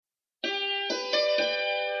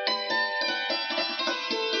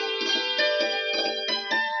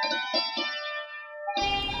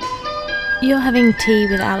You're having tea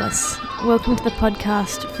with Alice. Welcome to the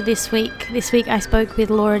podcast for this week. This week I spoke with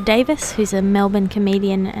Laura Davis, who's a Melbourne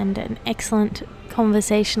comedian and an excellent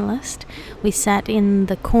conversationalist. We sat in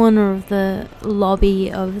the corner of the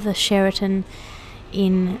lobby of the Sheraton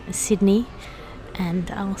in Sydney, and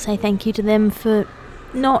I'll say thank you to them for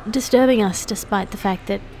not disturbing us, despite the fact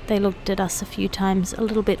that they looked at us a few times a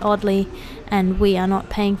little bit oddly, and we are not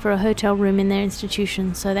paying for a hotel room in their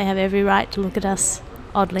institution, so they have every right to look at us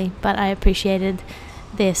oddly. But I appreciated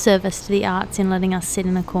their service to the arts in letting us sit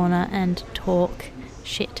in a corner and talk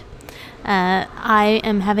shit. I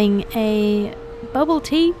am having a bubble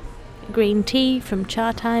tea, green tea from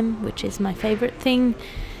Cha Time, which is my favourite thing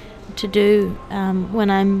to do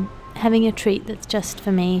when I'm having a treat that's just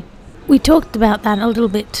for me. We talked about that a little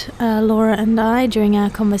bit, Laura and I, during our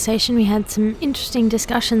conversation. We had some interesting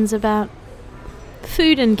discussions about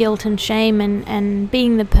food and guilt and shame and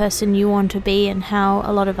being the person you want to be, and how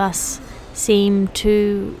a lot of us seem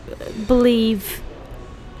to believe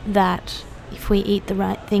that if we eat the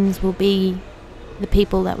right things we'll be the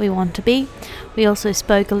people that we want to be. We also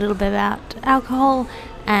spoke a little bit about alcohol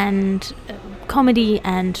and comedy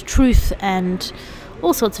and truth and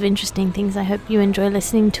all sorts of interesting things. I hope you enjoy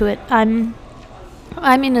listening to it. I'm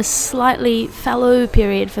in a slightly fallow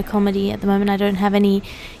period for comedy at the moment. I don't have any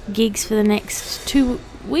gigs for the next 2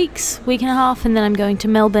 weeks, week and a half, and then I'm going to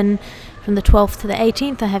Melbourne from the 12th to the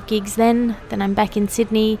 18th. I have gigs then I'm back in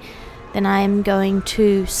Sydney, then I am going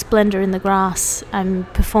to Splendour in the Grass. I'm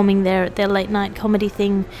performing there at their late night comedy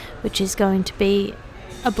thing, which is going to be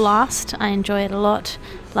a blast. I enjoy it a lot.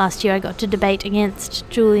 Last year I got to debate against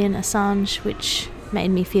Julian Assange, which made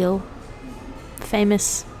me feel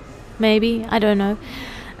famous. Maybe, I don't know.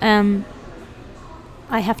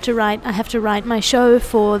 I have to write my show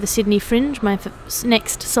for the Sydney Fringe, my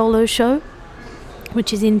next solo show,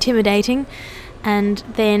 which is intimidating. And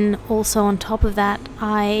then also on top of that,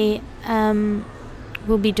 I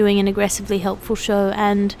will be doing an aggressively helpful show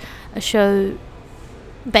and a show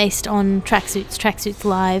based on Tracksuits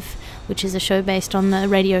Live, which is a show based on the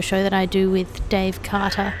radio show that I do with Dave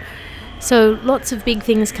Carter. So lots of big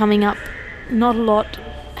things coming up. Not a lot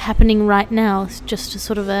happening right now. It's just a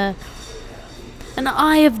sort of an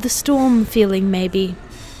eye of the storm feeling. Maybe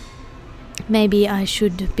I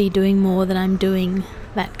should be doing more than I'm doing,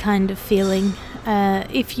 that kind of feeling.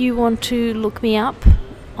 If you want to look me up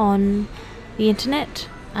on the internet,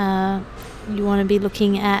 you want to be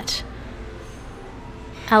looking at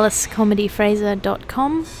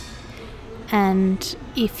alicecomedyfraser.com, and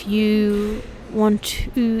if you want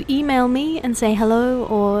to email me and say hello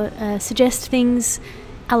or suggest things,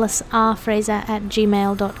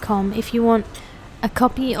 alicefraser@gmail.com. If you want a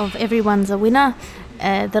copy of Everyone's a Winner,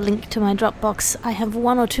 the link to my Dropbox, I have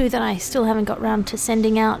 1 or 2 that I still haven't got round to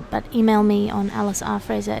sending out, but email me on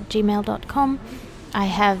alicefraser@gmail.com. I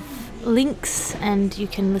have links and you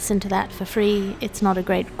can listen to that for free. It's not a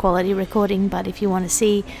great quality recording, but if you want to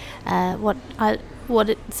see what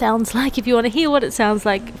it sounds like, if you want to hear what it sounds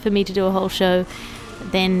like for me to do a whole show,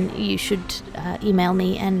 then you should email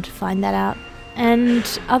me and find that out. And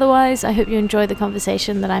otherwise, I hope you enjoy the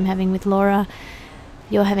conversation that I'm having with Laura.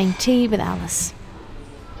 You're having tea with Alice.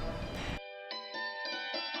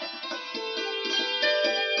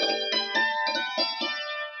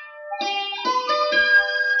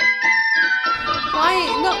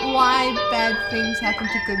 Why bad things happen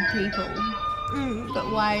to good people,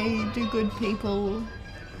 but why do good people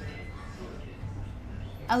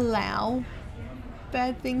allow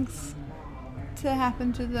bad things to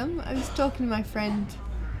happen to them? I was talking to my friend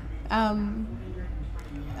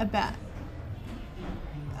about,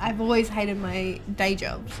 I've always hated my day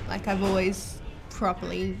jobs. Like, I've always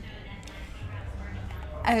properly,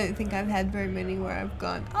 I don't think I've had very many where I've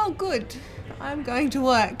gone, oh good, I'm going to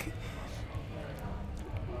work.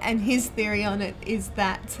 And his theory on it is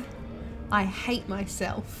that I hate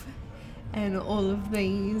myself and all of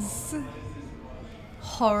these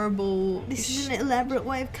horrible... This is an elaborate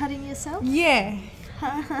way of cutting yourself? Yeah.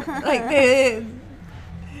 Like,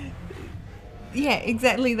 yeah,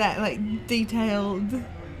 exactly that. Like, detailed,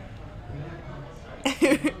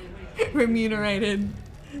 remunerated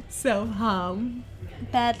self-harm.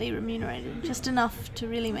 Badly remunerated, just enough to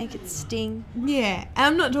really make it sting. Yeah,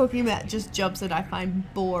 I'm not talking about just jobs that I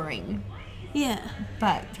find boring. Yeah.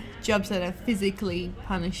 But jobs that are physically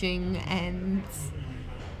punishing and...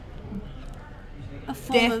 a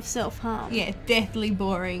form of self-harm. Yeah, deathly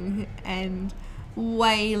boring and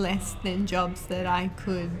way less than jobs that I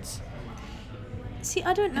could... See,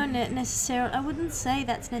 I don't know necessarily, I wouldn't say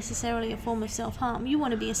that's necessarily a form of self-harm. You want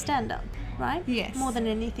to be a stand-up, right? Yes. More than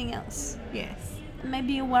anything else. Yes.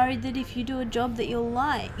 Maybe you're worried that if you do a job that you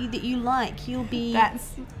like, you'll be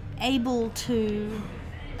able to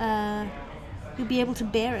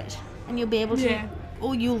bear it, and you'll be able to,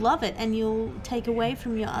 or you'll love it, and you'll take away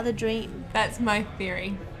from your other dream. That's my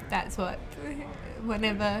theory. That's what,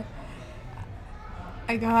 whenever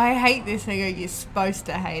I go, I hate this, I go, you're supposed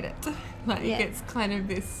to hate it. Like, it's kind of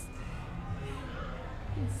this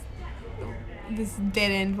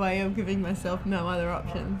dead end way of giving myself no other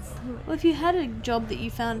options. Well, if you had a job that you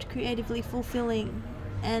found creatively fulfilling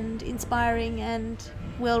and inspiring and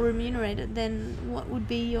well remunerated, then what would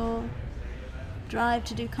be your drive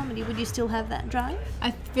to do comedy? Would you still have that drive?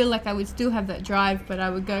 I feel like I would still have that drive, but I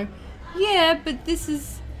would go, yeah, but this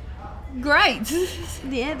is great.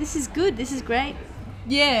 Yeah, this is good. This is great.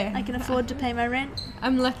 Yeah. I can afford to pay my rent.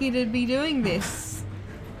 I'm lucky to be doing this.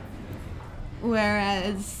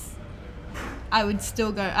 Whereas I would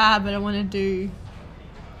still go, but I want to do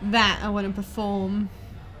that. I want to perform.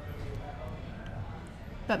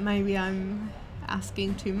 But maybe I'm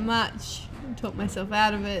asking too much, talk myself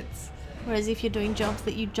out of it. Whereas if you're doing jobs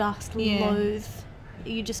that you just loathe,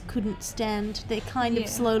 you just couldn't stand, they're kind of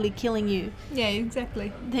slowly killing you. Yeah,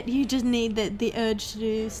 exactly. That you just need the urge to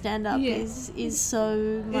do stand-up is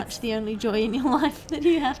so much the only joy in your life that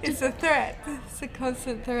you have to... It's a threat. It's a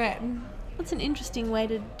constant threat. That's an interesting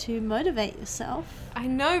way to motivate yourself. I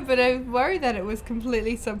know, but I worry that it was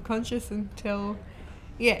completely subconscious until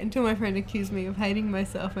my friend accused me of hating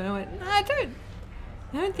myself, and I went, no, I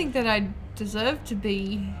don't think that I deserve to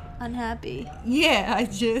be unhappy. Yeah, I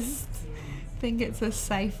just think it's a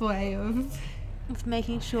safe way of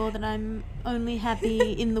making sure that I'm only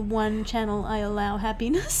happy in the one channel I allow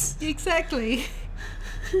happiness. Exactly.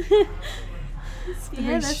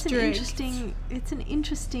 That's an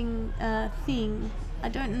interesting thing. I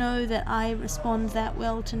don't know that I respond that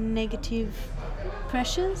well to negative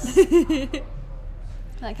pressures.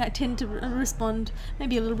 Like, I tend to respond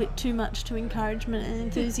maybe a little bit too much to encouragement and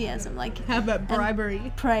enthusiasm. Like, how about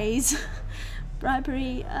bribery? Praise.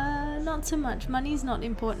 Bribery, not so much. Money's not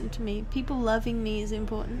important to me. People loving me is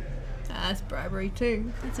important. That's bribery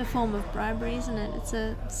too. It's a form of bribery, isn't it? It's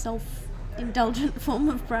a self-indulgent form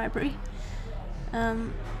of bribery.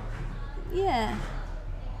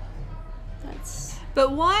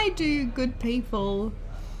 But why do good people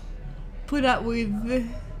put up with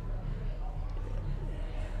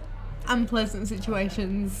unpleasant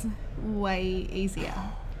situations way easier?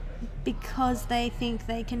 Because they think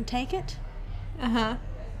they can take it.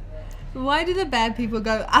 Why do the bad people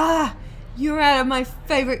go, you're out of my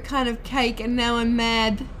favourite kind of cake and now I'm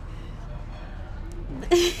mad?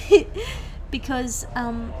 Because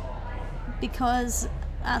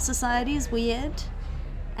our society is weird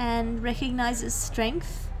and recognises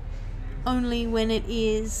strength only when it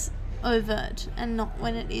is overt and not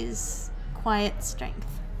when it is quiet strength.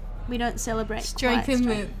 We don't celebrate strength quiet in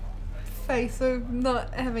strength. the face of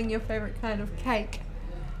not having your favourite kind of cake.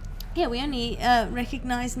 Yeah, we only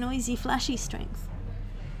recognise noisy, flashy strength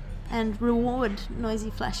and reward noisy,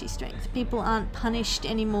 flashy strength. People aren't punished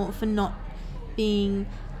anymore for not being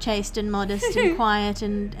chaste and modest and quiet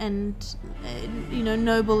and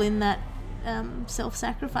noble in that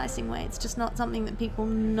self-sacrificing way. It's just not something that people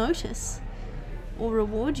notice or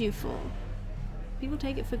reward you for. People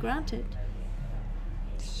take it for granted.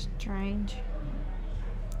 Strange.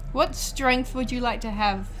 What strength would you like to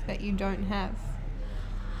have that you don't have?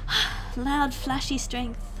 Loud, flashy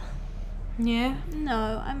strength. Yeah?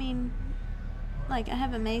 No, I mean, like, I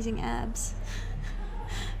have amazing abs.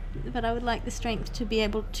 But I would like the strength to be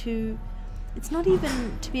able to... It's not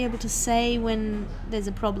even to be able to say when there's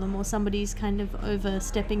a problem or somebody's kind of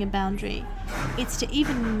overstepping a boundary. It's to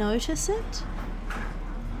even notice it.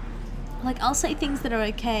 Like, I'll say things that are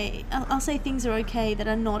okay. I'll say things are okay that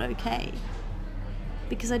are not okay.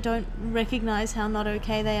 Because I don't recognise how not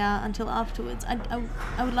okay they are until afterwards.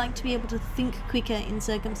 I would like to be able to think quicker in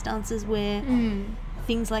circumstances where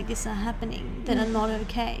things like this are happening that are not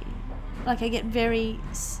okay. Like, I get very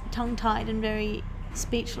tongue-tied and very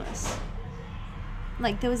speechless.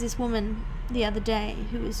 Like, there was this woman the other day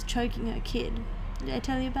who was choking her kid. Did I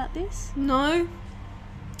tell you about this? No.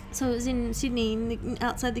 So it was in Sydney,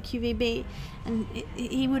 outside the QVB, and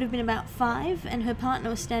he would have been about 5, and her partner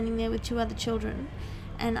was standing there with 2 other children.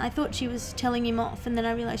 And I thought she was telling him off, and then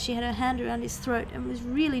I realised she had her hand around his throat and was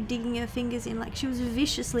really digging her fingers in, like she was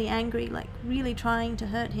viciously angry, like really trying to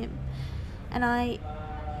hurt him. And I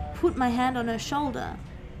put my hand on her shoulder,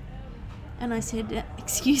 and I said,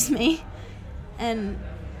 "Excuse me," and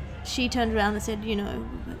she turned around and said,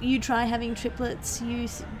 "You try having triplets, you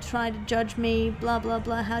try to judge me, blah, blah,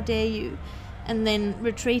 blah, how dare you," and then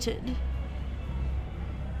retreated.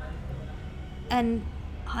 And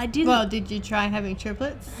I didn't. Well, did you try having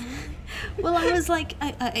triplets? Well, I was like,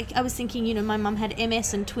 I was thinking, you know, my mum had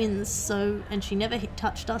MS and twins, and she never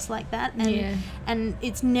touched us like that, and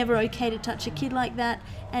it's never okay to touch a kid like that,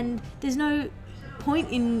 and there's no point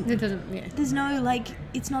in. It doesn't. Yeah. There's no, like,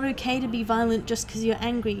 it's not okay to be violent just because you're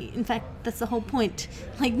angry. In fact, that's the whole point.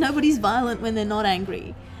 Like, nobody's violent when they're not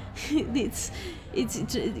angry. It's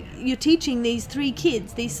you're teaching these three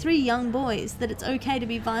young boys, that it's okay to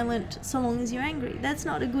be violent so long as you're angry. That's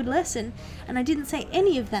not a good lesson, and I didn't say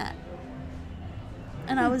any of that.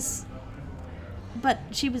 And but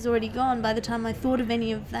she was already gone by the time I thought of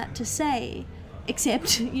any of that to say,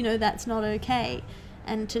 except, you know, that's not okay.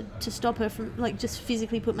 And to stop her from, like, just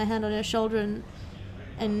physically put my hand on her shoulder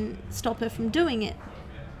and stop her from doing it.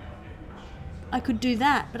 I could do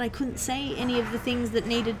that, but I couldn't say any of the things that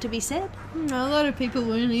needed to be said. A lot of people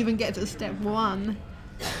wouldn't even get to step one.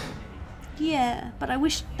 Yeah, but I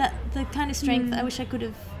wish that the kind of strength, I wish I could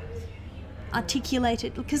have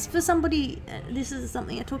articulated, because for somebody, this is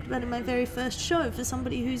something I talked about in my very first show, for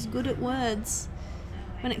somebody who's good at words,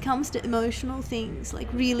 when it comes to emotional things, like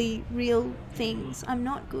really real things, I'm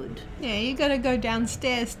not good. Yeah, you gotta go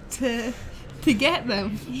downstairs to get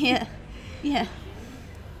them. Yeah.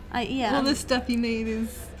 All the stuff you need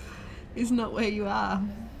is not where you are.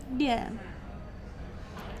 Yeah.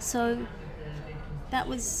 So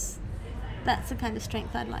that's the kind of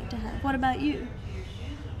strength I'd like to have. What about you?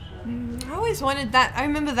 I always wanted that. I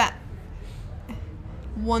remember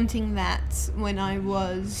wanting that when I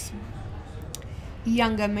was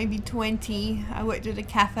younger, maybe 20. I worked at a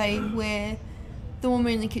cafe where the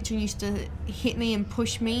woman in the kitchen used to hit me and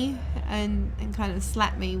push me and kind of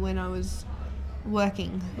slap me when I was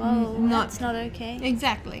working. Well, that's not okay.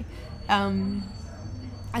 Exactly. And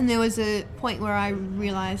there was a point where I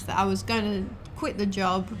realised that I was going to quit the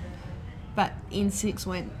job, but in 6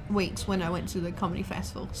 weeks when I went to the comedy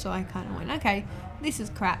festival. So I kind of went, okay, this is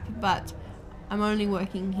crap, but I'm only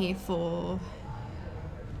working here for...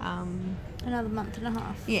 another month and a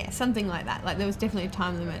half. Yeah, something like that. Like, there was definitely a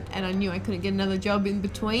time limit, and I knew I couldn't get another job in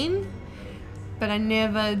between, but I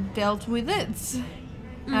never dealt with it.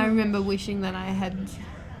 I remember wishing that I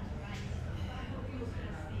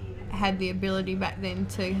had the ability back then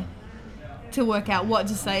to work out what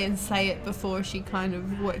to say and say it before she kind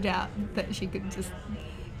of worked out that she could just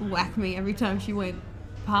whack me every time she went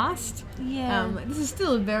past. Yeah. This is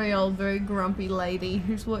still a very old, very grumpy lady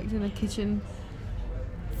who's worked in a kitchen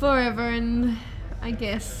forever, and I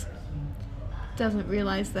guess doesn't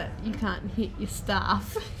realise that you can't hit your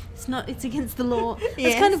staff. It's against the law. Yes.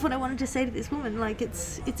 That's kind of what I wanted to say to this woman. Like,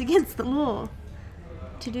 it's against the law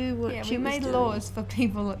to do what she was doing. Yeah, we made laws for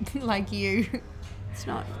people like you. It's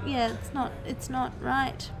not. Yeah, it's not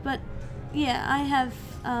right. But yeah, I have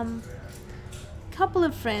a couple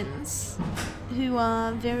of friends who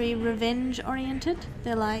are very revenge oriented.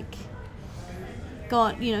 They're like,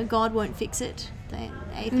 God won't fix it. They're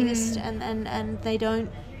atheist, and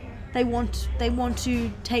they want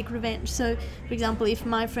to take revenge. So, for example, if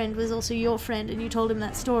my friend was also your friend and you told him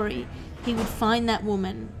that story, he would find that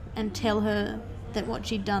woman and tell her that what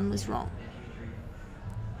she'd done was wrong.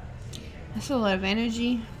 That's a lot of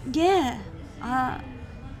energy. Yeah.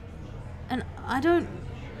 And I don't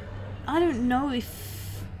know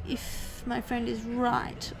if my friend is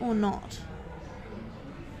right or not.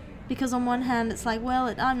 Because on one hand it's like,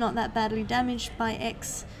 well, I'm not that badly damaged by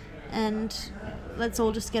X, and let's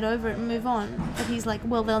all just get over it and move on. But he's like,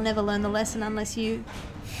 well, they'll never learn the lesson unless you,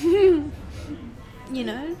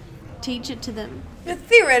 teach it to them. But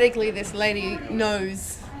theoretically, this lady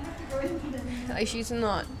knows. Like, she's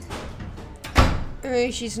not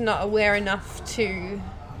aware enough to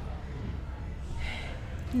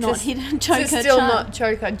not hit and choke her child. Still not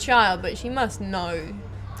choke her child, but she must know.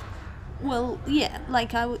 Well, yeah,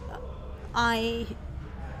 like I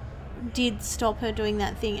did stop her doing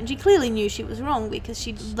that thing, and she clearly knew she was wrong because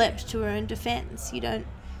she leapt to her own defense.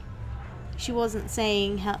 She wasn't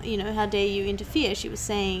saying how dare you interfere. She was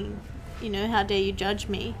saying, how dare you judge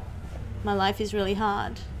me? My life is really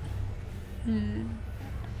hard.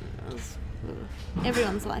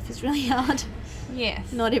 Everyone's life is really hard.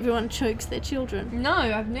 Yes. Not everyone chokes their children. No,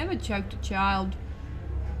 I've never choked a child.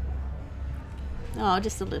 Oh,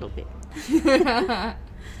 just a little bit.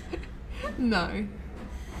 No.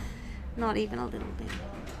 Not even a little bit.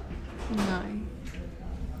 No.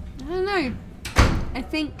 I don't know. I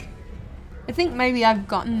think maybe I've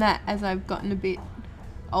gotten that as I've gotten a bit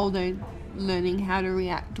older, learning how to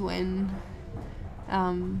react when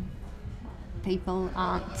people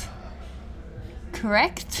aren't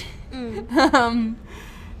correct. And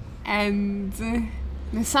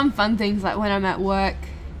there's some fun things, like when I'm at work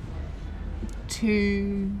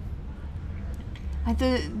to... Like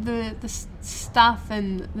the staff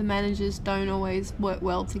and the managers don't always work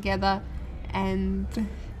well together, and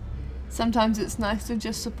sometimes it's nice to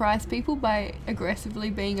just surprise people by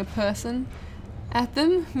aggressively being a person at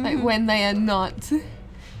them, like when they are not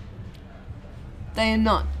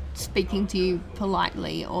speaking to you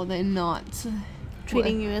politely, or they're not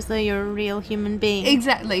treating you as though you're a real human being.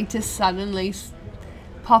 Exactly, to suddenly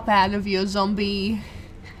pop out of your zombie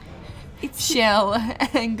shell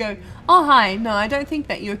and go, oh hi, no, I don't think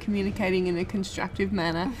that you're communicating in a constructive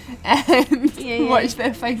manner, and watch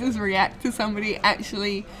their faces react to somebody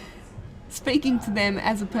actually speaking to them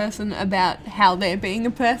as a person about how they're being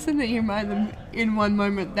a person, and you remind them in one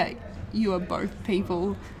moment that you are both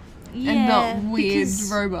people and not weird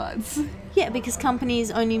robots. Yeah, because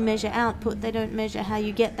companies only measure output, they don't measure how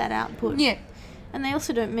you get that output. Yeah. And they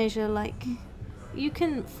also don't measure, like, you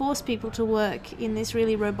can force people to work in this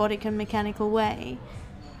really robotic and mechanical way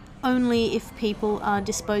only if people are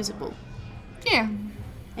disposable. Yeah.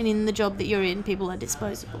 And in the job that you're in, people are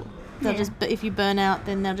disposable. They'll if you burn out,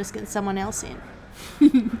 then they'll just get someone else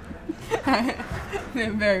in.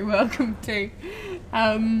 They're very welcome too.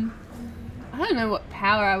 I don't know what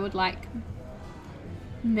power I would like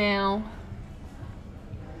now.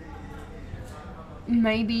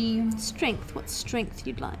 Maybe strength. What strength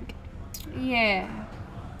you'd like? Yeah.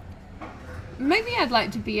 Maybe I'd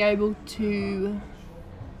like to be able to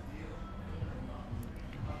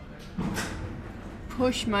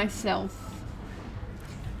push myself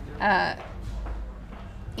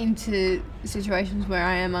into situations where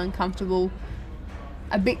I am uncomfortable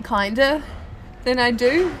a bit kinder than I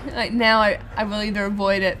do. Like now I will either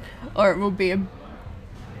avoid it, or it will be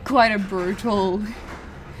quite a brutal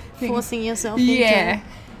thing. Forcing yourself into it.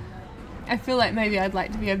 I feel like maybe I'd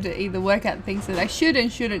like to be able to either work out things that I should and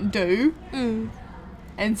shouldn't do,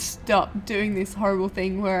 and stop doing this horrible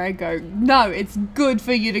thing where I go, no, it's good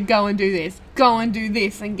for you to go and do this,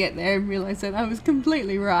 and get there and realise that I was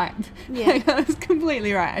completely right. Yeah. I was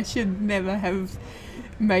completely right. I should never have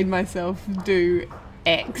made myself do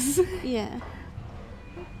X. Yeah.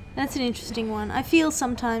 That's an interesting one. I feel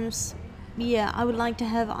sometimes, I would like to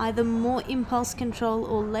have either more impulse control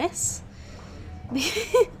or less.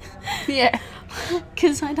 Yeah.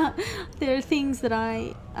 Because there are things that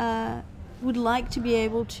I would like to be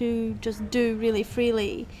able to just do really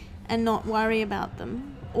freely and not worry about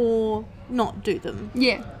them, or not do them.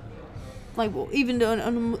 Yeah. Like, even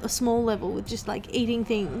on a small level with just like eating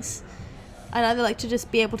things. I'd either like to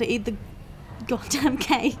just be able to eat the goddamn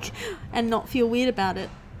cake and not feel weird about it,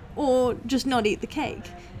 or just not eat the cake,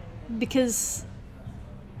 because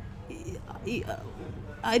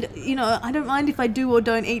I don't mind if I do or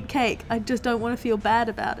don't eat cake. I just don't want to feel bad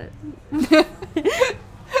about it.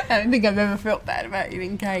 I don't think I've ever felt bad about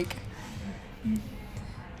eating cake.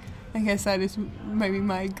 I guess that is maybe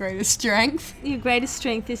my greatest strength. Your greatest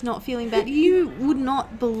strength is not feeling bad. You would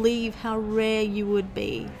not believe how rare you would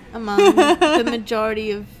be among the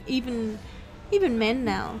majority of even men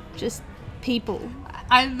now, just people.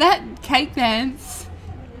 That cake dance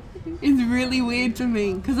is really weird to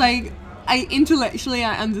me, because I intellectually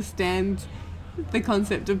I understand the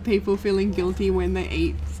concept of people feeling guilty when they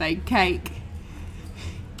eat, say, cake.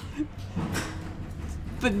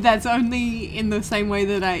 But that's only in the same way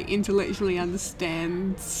that I intellectually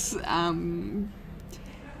understand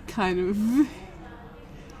kind of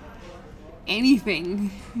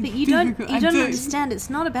anything. But you don't understand.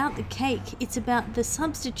 It's not about the cake. It's about the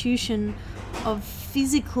substitution of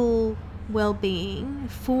physical well-being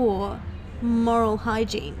for moral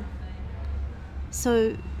hygiene.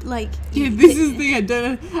 So, like... Yeah, this is the thing. I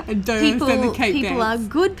don't understand the cake People dance. are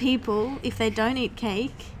good people if they don't eat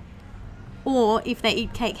cake, or if they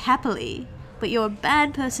eat cake happily, but you're a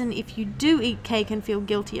bad person if you do eat cake and feel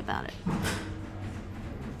guilty about it.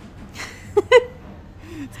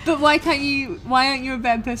 But why aren't you a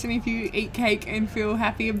bad person if you eat cake and feel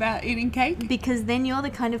happy about eating cake? Because then you're the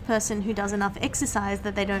kind of person who does enough exercise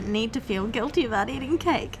that they don't need to feel guilty about eating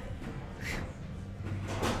cake.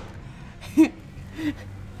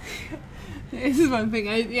 This is one thing.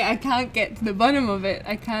 I can't get to the bottom of it.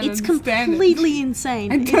 I can't understand it. It's completely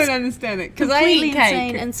insane. I don't understand it, because I eat cake. Completely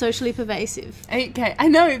insane and socially pervasive. I eat cake. I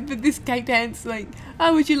know, but this cake dance, like,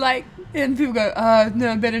 oh, would you like... And people go, oh,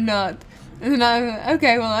 no, better not. And then I'm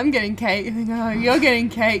okay, well, I'm getting cake. And they go, oh, you're getting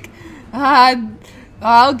cake.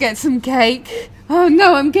 I'll get some cake. Oh,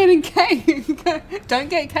 no, I'm getting cake. Don't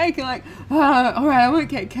get cake. I'm like, oh, all right, I won't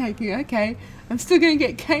get cake. Okay, I'm still going to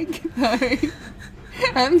get cake, though.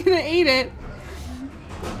 I'm going to eat it.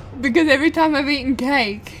 Because every time I've eaten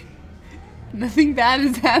cake, Nothing bad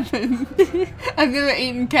has happened. I've never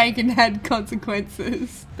eaten cake and had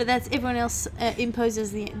consequences. But that's everyone else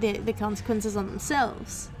imposes the consequences on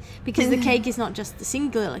themselves. Because the cake is not just the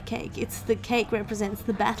singular cake. It's the cake represents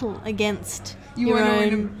the battle against your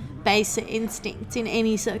own basic instincts in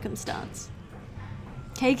any circumstance.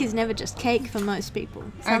 Cake is never just cake for most people.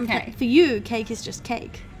 For you, cake is just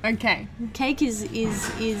cake. Okay. Cake is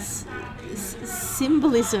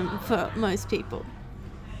symbolism for most people.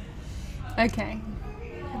 Okay.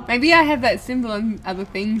 Maybe I have that symbol on other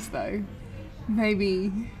things though.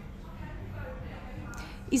 Maybe.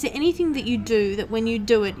 Is there anything that you do that when you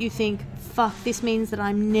do it you think, fuck, this means that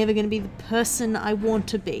I'm never going to be the person I want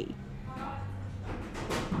to be?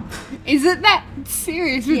 Is it that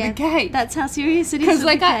serious with the cake? That's how serious it is. Because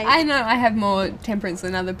like I know I have more temperance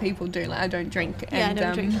than other people do. Like I don't drink. Yeah, and, I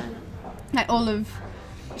don't drink either. Like all of.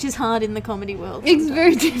 Which is hard in the comedy world. It's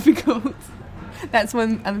very difficult. That's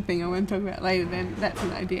one other thing I want to talk about later. Then that's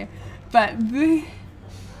an idea. But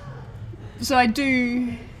so I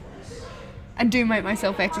do make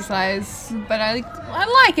myself exercise, but I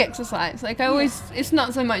like exercise. Like I always, it's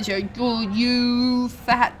not so much you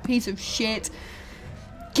fat piece of shit.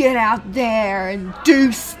 Get out there and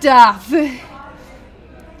do stuff.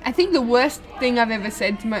 I think the worst thing I've ever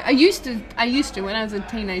said to I used to when I was a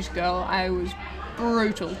teenage girl, I was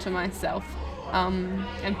brutal to myself.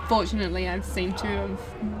 And fortunately I've seemed to have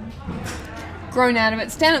grown out of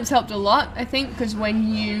it. Stand-up's helped a lot, I think, because when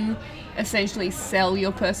you essentially sell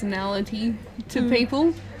your personality to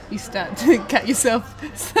people, you start to cut yourself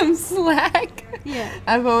some slack. Yeah.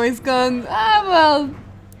 I've always gone, well...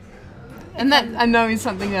 And that, I know, is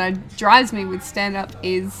something that drives me with stand-up,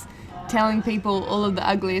 is telling people all of the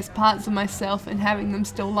ugliest parts of myself and having them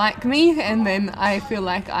still like me, and then I feel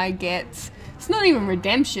like I get... It's not even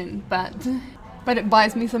redemption, but it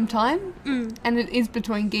buys me some time, and it is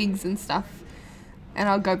between gigs and stuff, and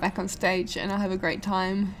I'll go back on stage and I'll have a great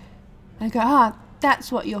time. I go, that's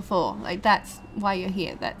what you're for. Like, that's why you're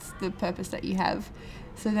here. That's the purpose that you have.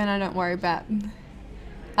 So then I don't worry about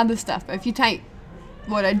other stuff. But if you take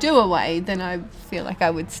what I do away, then I feel like I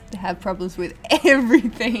would have problems with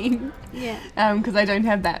everything. Yeah. Because I don't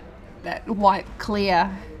have that white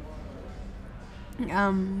clear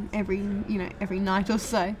every night or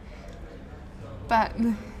so. But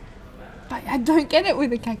I don't get it with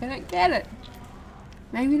the cake. I don't get it.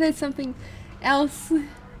 Maybe there's something else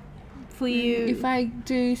for you. If I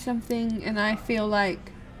do something and I feel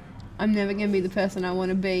like I'm never going to be the person I want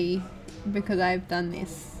to be because I've done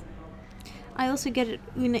this. I also get it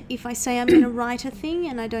if I say I'm going to write a thing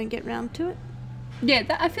and I don't get round to it. Yeah,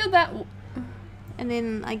 I feel that. And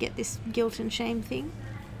then I get this guilt and shame thing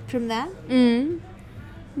from that.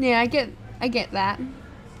 Yeah, I get that.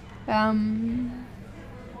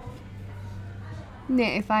 Yeah,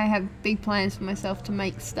 if I have big plans for myself to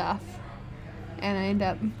make stuff and I end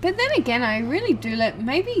up... But then again, I really do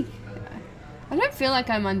maybe... I don't feel like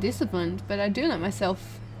I'm undisciplined, but I do let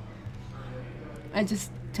myself... I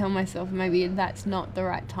just tell myself maybe that's not the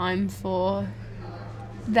right time for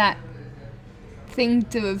that thing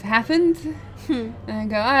to have happened. And I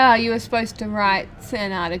go, you were supposed to write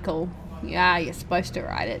an article. Yeah, you're supposed to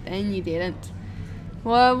write it, and you didn't.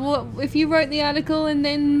 Well, what if you wrote the article and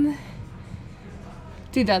then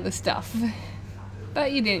did other stuff?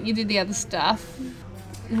 But you didn't. You did the other stuff.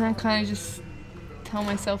 And I kind of just tell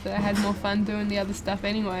myself that I had more fun doing the other stuff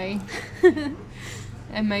anyway.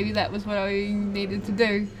 And maybe that was what I needed to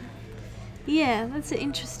do. Yeah, that's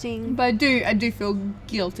interesting. But I do feel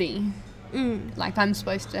guilty. Like I'm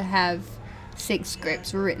supposed to have 6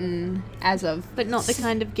 scripts written as of... But not the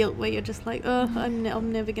kind of guilt where you're just like, I'm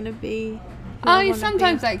never going to be...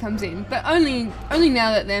 sometimes that comes in, but only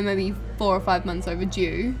now that they're maybe 4 or 5 months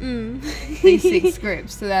overdue, these 6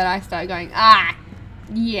 scripts, so that I start going,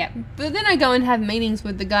 yeah. But then I go and have meetings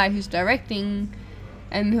with the guy who's directing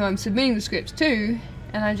and who I'm submitting the scripts to,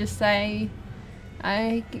 and I just say,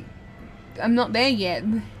 I'm not there yet,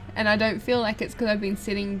 and I don't feel like it's because I've been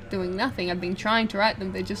sitting doing nothing. I've been trying to write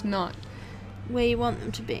them, they're just not where you want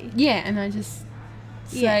them to be. Yeah, and I just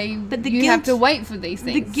say, but you have to wait for these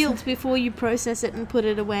things. The guilt before you process it and put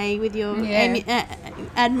it away with your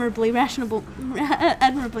admirably rational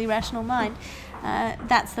mind.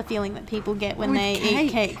 That's the feeling that people get when they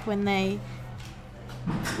eat cake. When they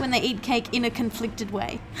eat cake in a conflicted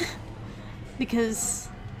way, because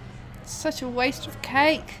it's such a waste of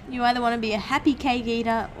cake. You either want to be a happy cake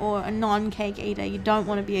eater or a non-cake eater. You don't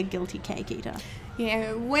want to be a guilty cake eater.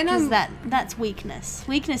 Yeah, that's weakness.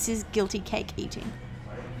 Weakness is guilty cake eating.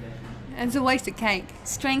 And it's a waste of cake.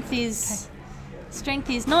 Strength is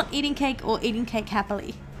not eating cake or eating cake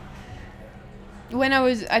happily. when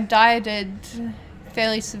I dieted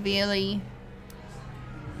fairly severely,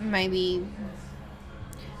 maybe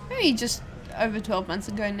just over 12 months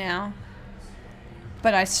ago now,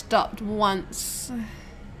 but I stopped once.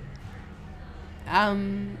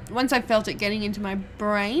 Once I felt it getting into my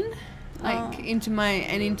brain, into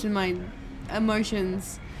my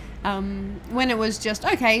emotions, when it was just,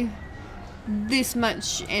 okay, this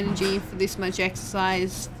much energy for this much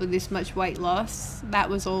exercise for this much weight loss, that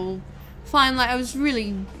was all fine. Like, I was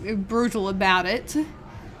really brutal about it,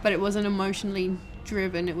 but it wasn't emotionally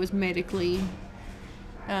driven, it was medically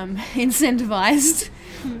incentivized.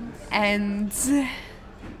 And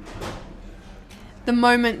the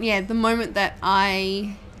moment that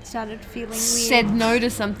I started feeling weird, said no to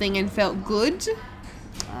something and felt good,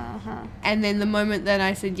 and then the moment that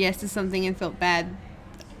I said yes to something and felt bad,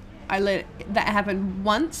 I let that happen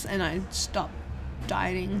once and I stopped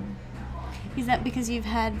dieting. Is that because you've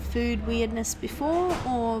had food weirdness before,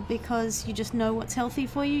 or because you just know what's healthy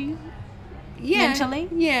for you? Mentally?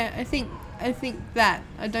 Yeah, I think that.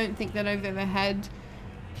 I don't think that I've ever had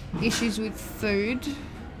issues with food.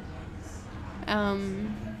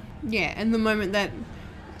 And the moment that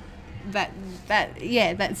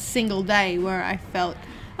single day where I felt,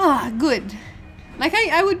 good. Like,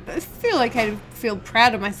 I would feel like I'd feel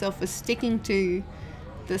proud of myself for sticking to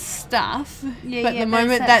the stuff. But the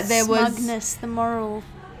moment that there was smugness, the moral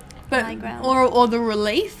high ground. Or the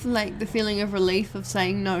relief, like the feeling of relief of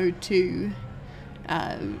saying no to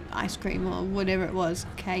ice cream or whatever it was,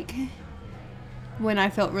 cake. When I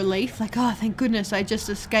felt relief, like, thank goodness, I just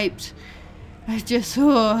escaped. I just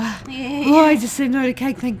said no to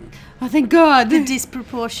cake. Thank God. The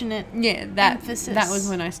disproportionate emphasis. That was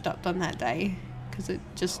when I stopped on that day, because it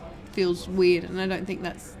just feels weird, and I don't think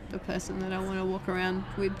that's the person that I want to walk around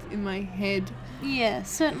with in my head. Yeah,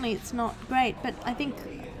 certainly it's not great, but I think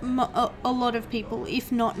a lot of people,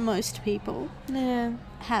 if not most people,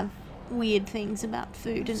 have weird things about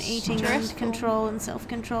food and eating and control and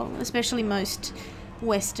self-control, especially most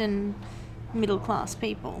Western middle-class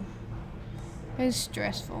people. It's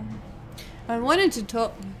stressful. I wanted to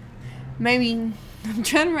talk, maybe I'm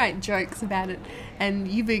trying to write jokes about it, and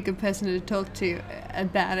you'd be a good person to talk to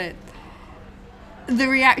about it. The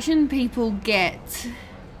reaction people get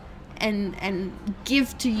and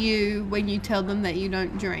give to you when you tell them that you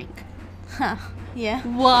don't drink. Yeah.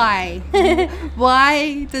 Why?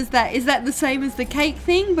 Why does that? Is that the same as the cake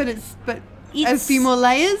thing, but it's a few more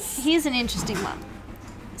layers? Here's an interesting one.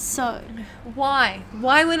 So, why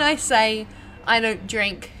when I say I don't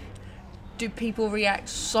drink, do people react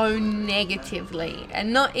so negatively,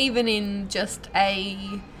 and not even in just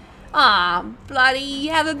a bloody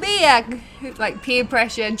have a beer, like peer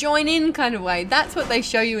pressure, join in kind of way? That's what they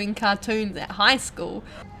show you in cartoons at high school.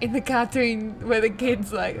 In the cartoon where the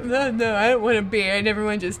kid's like, no, I don't want a beer, and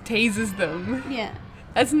everyone just teases them. Yeah.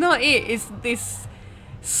 That's not it. It's this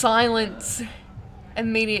silence,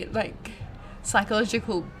 immediate, like,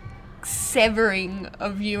 psychological severing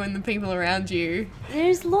of you and the people around you.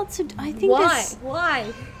 There's lots of... I think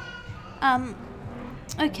Why?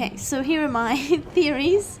 Okay, so here are my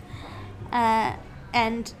theories.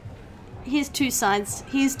 And here's two sides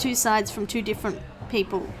from two different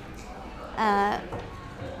people.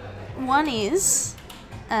 One is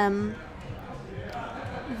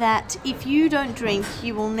that if you don't drink,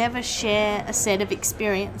 you will never share a set of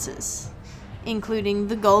experiences, including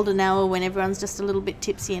the golden hour when everyone's just a little bit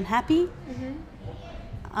tipsy and happy.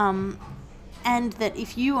 Mm-hmm. And that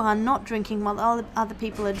if you are not drinking while other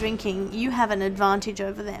people are drinking, you have an advantage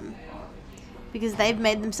over them, because they've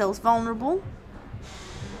made themselves vulnerable.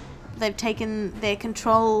 They've taken their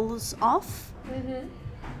controls off. Mm-hmm.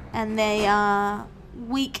 And they are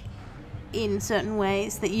weak in certain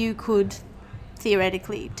ways that you could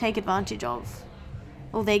theoretically take advantage of,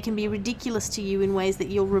 or they can be ridiculous to you in ways that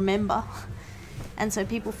you'll remember, and so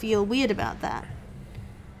people feel weird about that.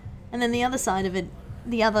 And then the other side of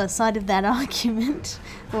that argument,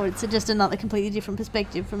 or it's just another completely different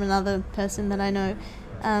perspective from another person that I know,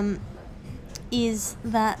 is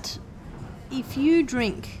that if you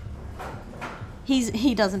drink,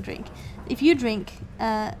 he doesn't drink. If you drink,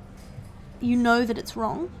 you know that it's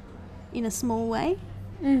wrong in a small way.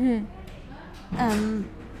 Mm-hmm.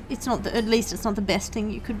 It's not at least it's not the best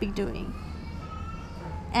thing you could be doing.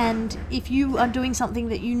 And if you are doing something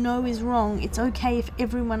that you know is wrong, it's okay if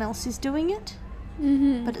everyone else is doing it.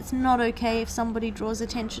 Mm-hmm. But it's not okay if somebody draws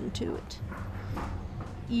attention to it.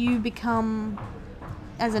 You become,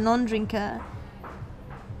 as a non-drinker,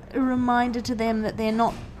 a reminder to them that they're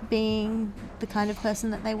not being the kind of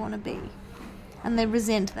person that they want to be. And they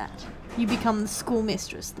resent that. You become the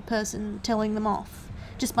schoolmistress, the person telling them off,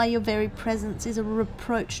 just by your very presence is a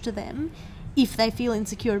reproach to them if they feel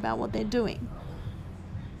insecure about what they're doing.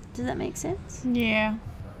 Does that make sense? Yeah.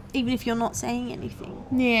 Even if you're not saying anything.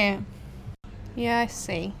 Yeah. Yeah, I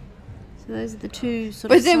see. So those are the two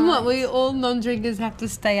sort of But then what, sides. we all non-drinkers have to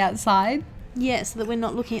stay outside? Yeah, so that we're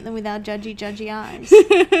not looking at them with our judgy eyes.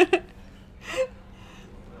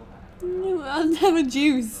 I'll have a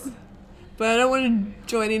juice. But I don't want to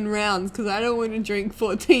join in rounds because I don't want to drink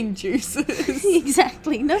 14 juices.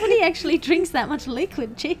 Exactly. Nobody actually drinks that much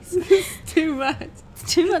liquid. Jeez. It's too much.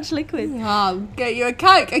 It's too much liquid. Oh, get you a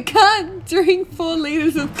Coke. I can't drink 4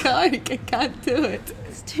 litres of Coke. I can't do it.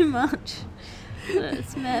 It's too much.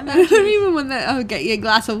 It's mad. I don't even want that. Oh, get you a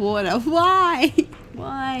glass of water. Why?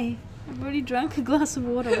 Why? I've already drunk a glass of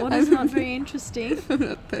water. Water's not very interesting. I'm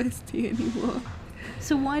not thirsty anymore.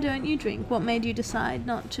 So why don't you drink? What made you decide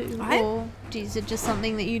not to? Or is it just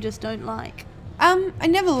something that you just don't like? I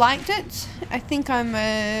never liked it. I think I'm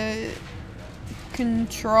a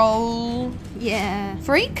control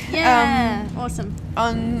freak. Yeah. Awesome.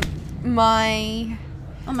 On my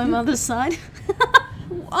mother's side.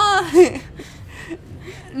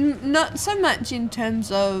 Not so much in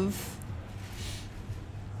terms of,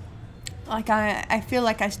 like, I feel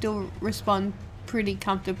like I still respond pretty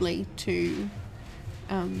comfortably to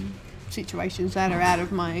situations that are out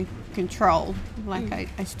of my control. Like,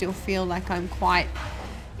 I still feel like I'm quite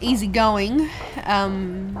easygoing,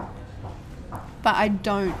 but I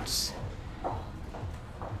don't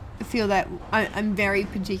feel that I'm very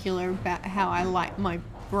particular about how I like my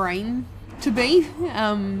brain to be.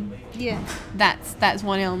 That's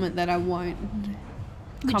one element that I won't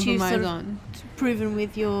compromise on. Proven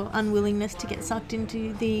with your unwillingness to get sucked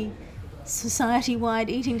into the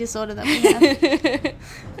society-wide eating disorder that we have.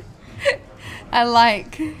 I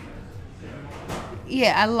like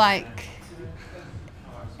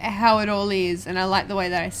how it all is, and I like the way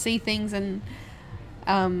that I see things, and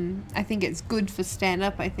I think it's good for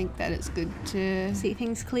stand-up. I think that it's good to see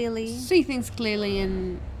things clearly,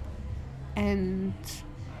 and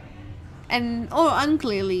or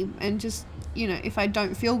unclearly, and just, you know, if I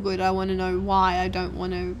don't feel good, I want to know why. I don't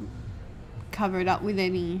want to cover it up with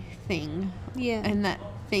anything. Yeah. And that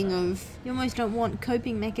thing of, you almost don't want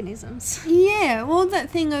coping mechanisms. Yeah, well, that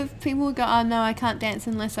thing of people who go, oh no, I can't dance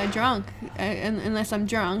unless I'm drunk. Unless I'm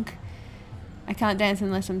drunk. I can't dance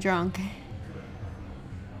unless I'm drunk.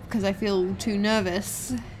 Because I feel too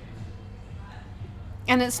nervous.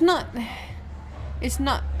 And it's not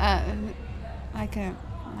like a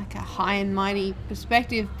high and mighty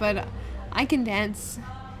perspective, but I can dance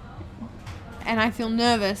and I feel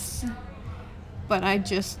nervous, but I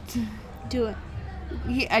just do it.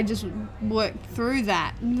 Yeah, I just work through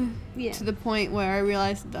that to the point where I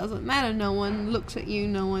realize it doesn't matter. No one looks at you,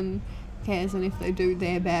 no one cares, and if they do,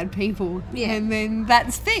 they're bad people. Yeah. And then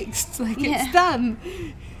that's fixed. It's done.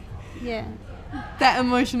 Yeah. That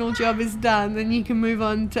emotional job is done, then you can move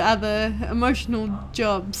on to other emotional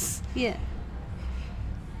jobs. Yeah.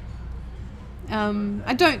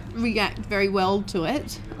 I don't react very well to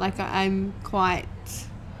it. Like, I'm quite,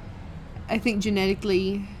 I think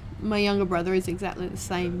genetically, my younger brother is exactly the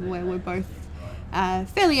same, where we're both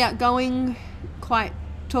fairly outgoing, quite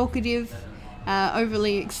talkative,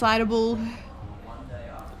 overly excitable,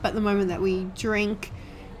 but the moment that we drink,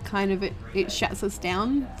 kind of it shuts us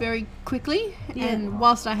down very quickly. Yeah. And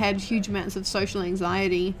whilst I had huge amounts of social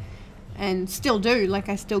anxiety, and still do, like,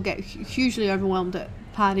 I still get hugely overwhelmed at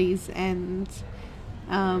parties, and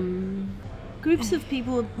groups of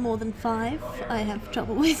people of more than 5 I have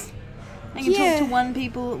trouble with. I can talk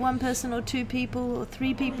to one person or 2 people or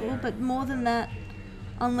 3 people, but more than that,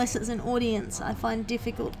 unless it's an audience, I find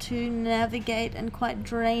difficult to navigate and quite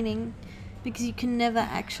draining, because you can never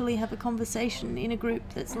actually have a conversation in a group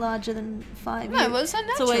that's larger than 5. No, well, it's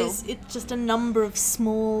unnatural. It's just a number of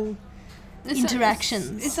small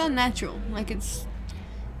interactions. It's unnatural. Like, it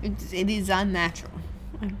is unnatural.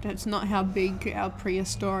 Like, that's not how big our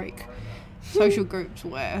prehistoric social groups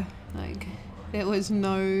were. Like, there's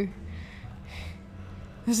no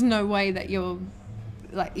way that your,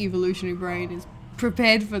 like, evolutionary brain is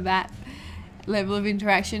prepared for that level of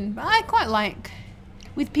interaction. But I quite like,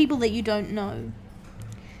 with people that you don't know.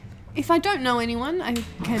 if I don't know anyone, I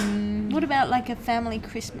can. What about like a family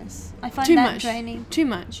Christmas? I find Too that much. draining. Too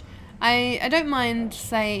much. I don't mind,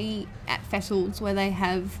 say, at festivals where they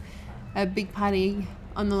have a big party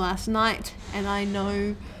on the last night, and I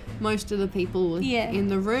know most of the people in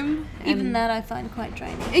the room. Even that I find quite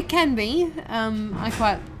draining. It can be. I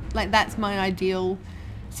quite, like, that's my ideal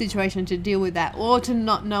situation to deal with that, or to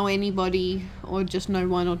not know anybody, or just know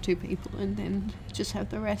 1 or 2 people, and then just have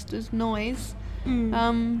the rest as noise.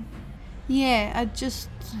 Yeah,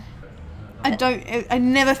 I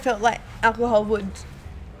never felt like alcohol would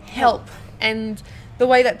help. And the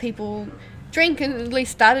way that people drink, and at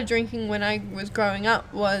least started drinking when I was growing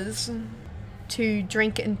up, was to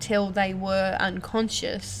drink until they were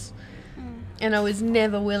unconscious. And I was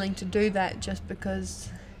never willing to do that just because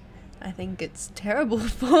I think it's terrible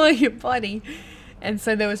for your body. And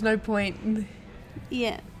so there was no point.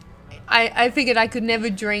 Yeah. I figured I could never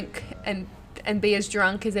drink and be as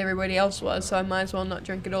drunk as everybody else was, so I might as well not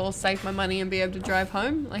drink at all, save my money, and be able to drive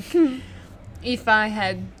home. Like, if I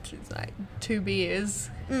had like 2 beers,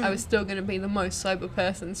 I was still going to be the most sober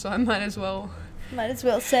person, so I might as well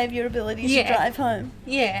save your ability to drive home.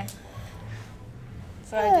 Yeah.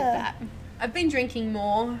 So I did that. I've been drinking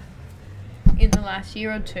more in the last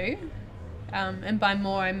year or two, and by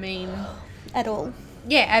more I mean... At all?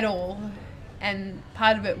 Yeah, at all. And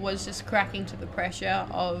part of it was just cracking to the pressure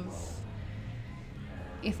of,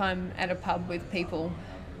 if I'm at a pub with people,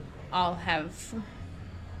 I'll have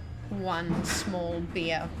one small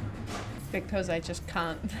beer because I just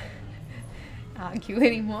can't argue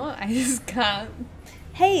anymore. I just can't.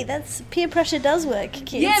 Hey, that's peer pressure does work,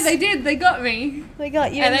 kids. Yeah, they did. They got me. They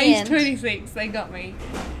got you at in the age end. 26, they got me.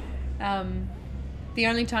 The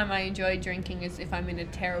only time I enjoy drinking is if I'm in a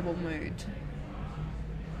terrible mood.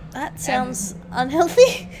 That sounds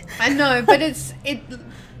unhealthy. I know, but it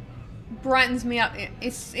brightens me up.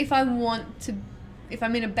 It's if I'm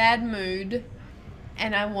in a bad mood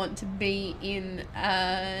and I want to be in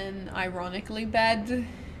an ironically bad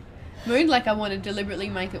mood, like I want to deliberately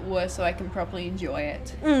make it worse so I can properly enjoy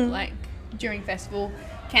it. Like during festival,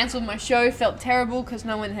 cancelled my show, felt terrible because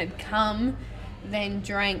no one had come, then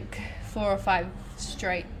drank 4 or 5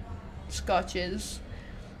 straight scotches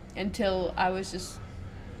until I was just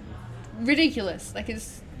ridiculous. Like,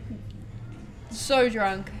 it's so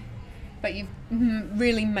drunk, but you've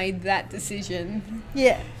really made that decision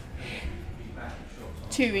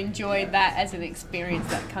to enjoy that as an experience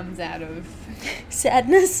that comes out of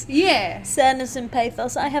sadness. Yeah. Sadness and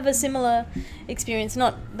pathos. I have a similar experience,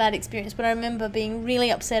 not that experience, but I remember being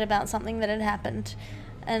really upset about something that had happened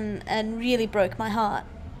and really broke my heart.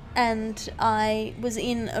 And I was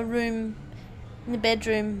in a room, in the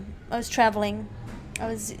bedroom. I was travelling.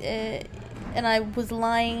 And I was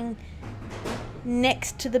lying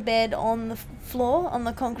next to the bed on the floor, on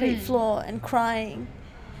the concrete floor, and crying.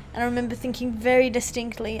 And I remember thinking very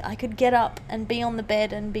distinctly, I could get up and be on the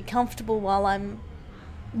bed and be comfortable while I'm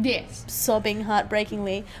sobbing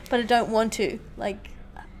heartbreakingly, but I don't want to. Like,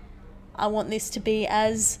 I want this to be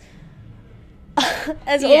as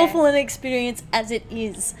awful an experience as it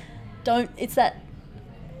is. Don't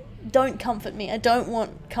comfort me. I don't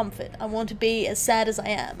want comfort. I want to be as sad as I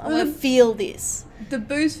am. I want to feel this. The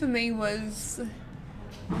booze for me was,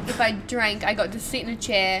 if I drank, I got to sit in a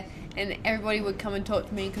chair and everybody would come and talk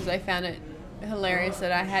to me because I found it hilarious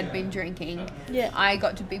that I had been drinking. Yeah. I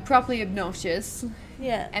got to be properly obnoxious.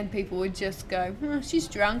 Yeah. And people would just go, she's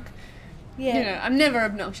drunk. Yeah. You know, I'm never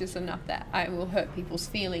obnoxious enough that I will hurt people's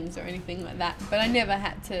feelings or anything like that. But I never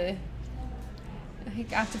had to... I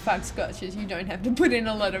think after 5 scotches, you don't have to put in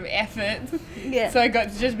a lot of effort. Yeah. So I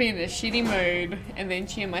got to just be in a shitty mood and then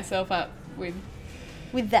cheer myself up with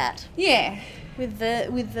that. Yeah. With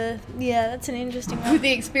the yeah, that's an interesting one. With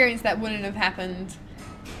the experience that wouldn't have happened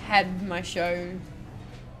had my show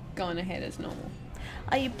gone ahead as normal.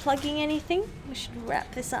 Are you plugging anything? We should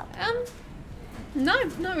wrap this up. No,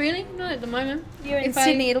 not really. Not at the moment. You're in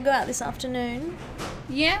Sydney. It'll go out this afternoon.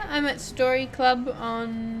 Yeah, I'm at Story Club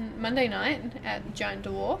on Monday night at Giant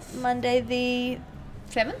Dwarf. Monday the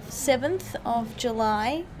 7th of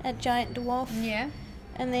July at Giant Dwarf. Yeah.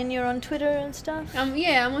 And then you're on Twitter and stuff?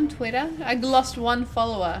 Yeah, I'm on Twitter. I lost 1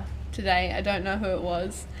 follower today. I don't know who it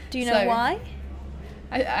was. Do you know why?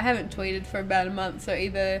 I haven't tweeted for about a month, so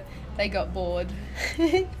either they got bored.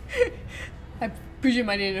 I presume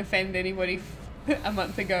I didn't offend anybody a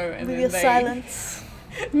month ago. And with then your silence.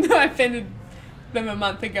 No, I offended them a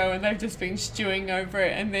month ago and they've just been stewing over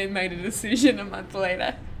it and then made a decision a month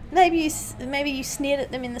later. Maybe you sneered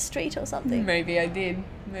at them in the street or something. Maybe I did.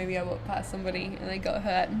 Maybe I walked past somebody and they got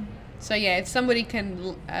hurt. So yeah, if somebody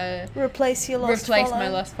can replace my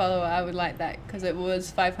lost follower, I would like that, because it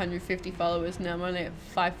was 550 followers. Now I'm only at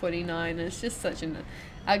 549, and it's just such an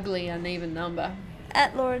ugly, uneven number.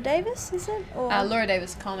 At Laura Davis, is it? Or Laura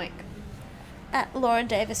Davis Comic. At Laura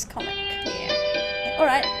Davis Comic. Yeah. All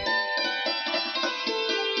right.